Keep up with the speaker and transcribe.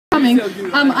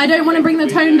coming. I don't want to bring the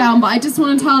tone down, but I just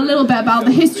want to tell a little bit about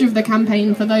the history of the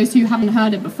campaign for those who haven't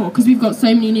heard it before, because we've got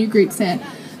so many new groups here.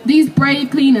 These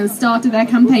brave cleaners started their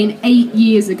campaign 8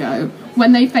 years ago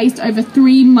when they faced over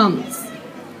 3 months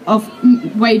of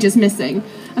wages missing.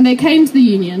 And they came to the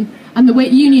union, and the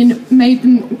union made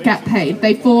them get paid.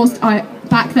 They forced,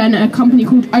 back then, a company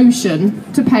called Ocean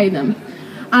to pay them.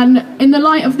 And in the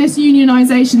light of this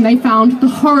unionisation, they found the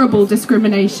horrible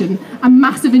discrimination and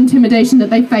massive intimidation that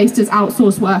they faced as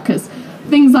outsourced workers.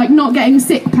 Things like not getting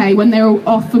sick pay when they were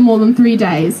off for more than 3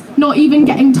 days, not even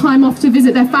getting time off to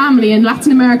visit their family in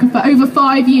Latin America for over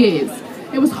 5 years.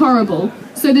 It was horrible.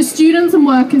 So the students and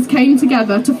workers came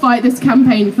together to fight this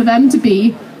campaign for them to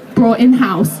be brought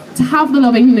in-house, to have the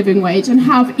living wage and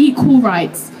have equal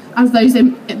rights as those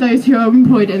who are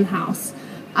employed in-house.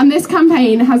 And this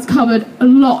campaign has covered a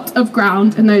lot of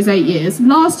ground in those 8 years.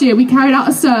 Last year we carried out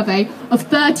a survey of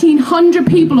 1,300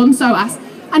 people on SOAS,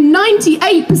 and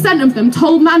 98% of them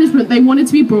told management they wanted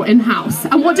to be brought in-house.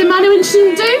 And what did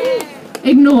management do?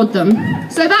 Ignored them.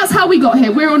 So that's how we got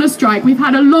here. We're on a strike. We've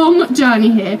had a long journey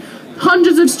here.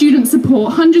 Hundreds of student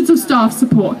support, hundreds of staff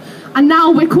support. And now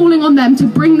we're calling on them to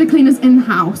bring the cleaners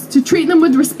in-house, to treat them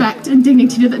with respect and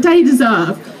dignity that they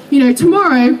deserve. You know,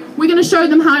 tomorrow we're going to show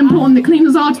them how important the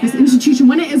cleaners are to this institution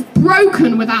when it is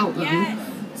broken without them. Yes.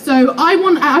 So I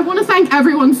want to thank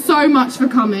everyone so much for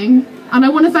coming, and I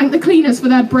want to thank the cleaners for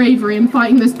their bravery in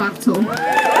fighting this battle.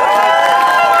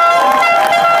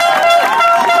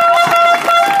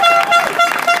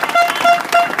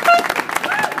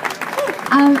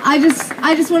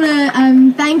 I just want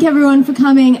to thank everyone for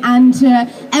coming and to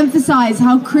emphasise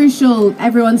how crucial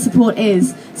everyone's support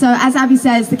is. So as Abby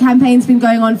says, the campaign's been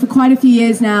going on for quite a few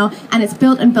years now, and it's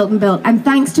built and built and built. And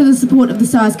thanks to the support of the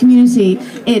SOAS community,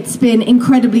 it's been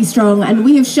incredibly strong. And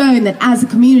we have shown that as a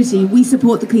community, we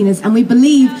support the cleaners, and we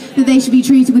believe that they should be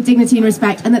treated with dignity and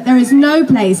respect, and that there is no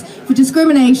place for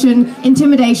discrimination,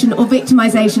 intimidation, or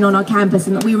victimisation on our campus,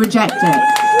 and that we reject it.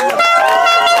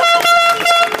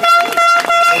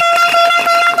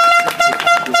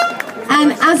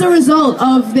 As a result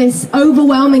of this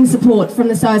overwhelming support from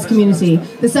the SOAS community,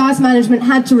 the SOAS management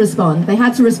had to respond. They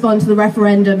had to respond to the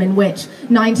referendum in which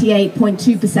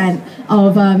 98.2%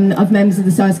 of members of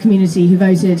the SOAS community who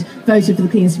voted for the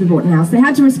cleaners to be brought in-house. They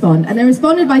had to respond, and they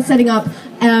responded by setting up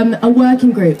a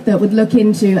working group that would look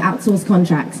into outsourced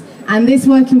contracts. And this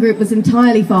working group was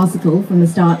entirely farcical from the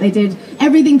start. They did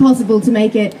everything possible to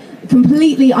make it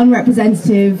completely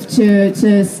unrepresentative,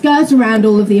 to skirt around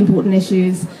all of the important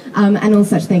issues, and all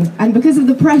such things. And because of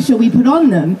the pressure we put on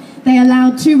them, they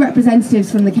allowed 2 representatives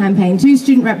from the campaign, 2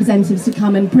 student representatives, to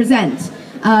come and present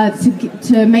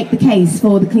to make the case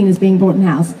for the cleaners being brought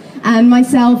in-house. And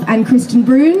myself and Kristen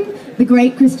Brun, the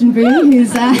great Kristen Brun,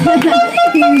 who's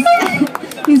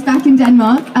back in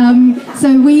Denmark.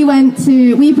 So we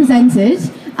presented,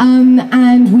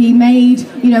 and we made,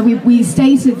 we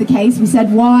stated the case. We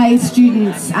said why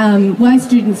students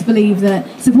believe that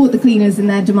support the cleaners in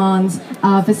their demands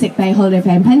for sick pay, holiday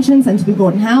pay and pensions, and to be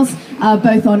brought in-house,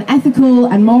 both on ethical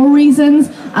and moral reasons,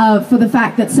 for the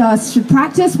fact that SOAS should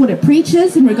practice what it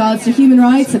preaches in regards to human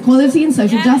rights, equality and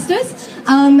social justice,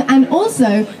 and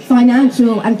also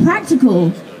financial and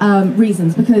practical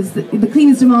reasons, because the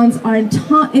cleaners' demands are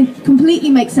completely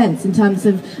make sense in terms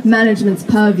of management's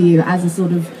purview as a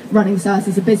sort of running SOAS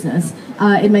as a business.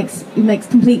 It makes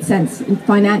complete sense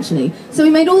financially. So we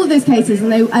made all of those cases,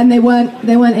 and they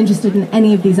weren't interested in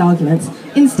any of these arguments.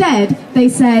 Instead, they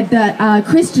said that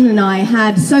Christian and I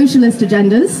had socialist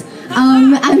agendas,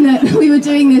 and that we were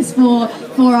doing this for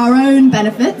our own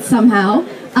benefit somehow.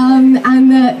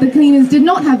 And the cleaners did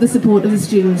not have the support of the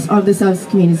students or of the SOAS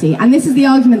community. And this is the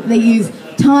argument that they use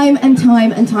time and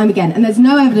time and time again. And there's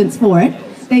no evidence for it.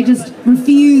 They just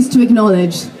refuse to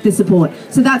acknowledge the support.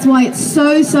 So that's why it's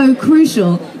so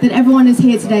crucial that everyone is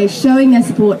here today showing their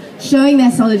support, showing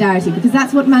their solidarity, because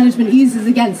that's what management uses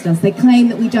against us. They claim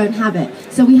that we don't have it.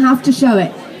 So we have to show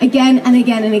it again and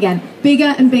again and again,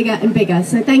 bigger and bigger and bigger.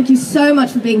 So thank you so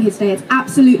much for being here today. It's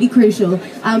absolutely crucial.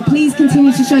 Please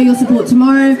continue to show your support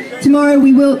tomorrow. Tomorrow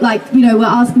we will, we're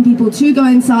asking people to go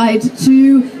inside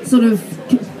to sort of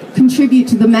contribute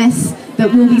to the mess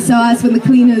that will be SOAS when the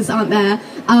cleaners aren't there,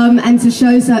 and to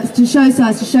show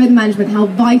the management how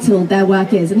vital their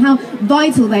work is and how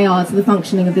vital they are to the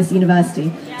functioning of this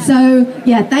university. So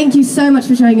yeah, thank you so much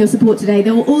for showing your support today.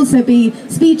 There will also be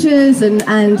speeches and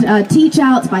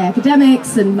teach-outs by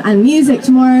academics and music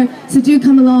tomorrow, so do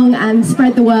come along and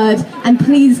spread the word, and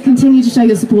please continue to show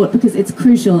your support because it's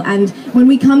crucial. And when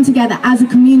we come together as a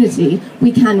community,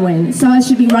 we can win. SOAS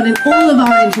should be running all of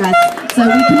our interests, so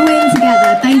we can win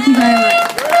together. Thank you very much.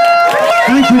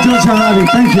 Thank you, Georgie and Ali.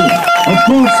 Thank you. Of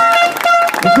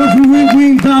course, we will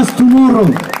win gas tomorrow.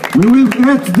 We will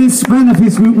get these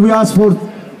benefits we asked for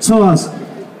SOAS.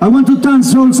 I want to thank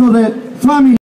also the family.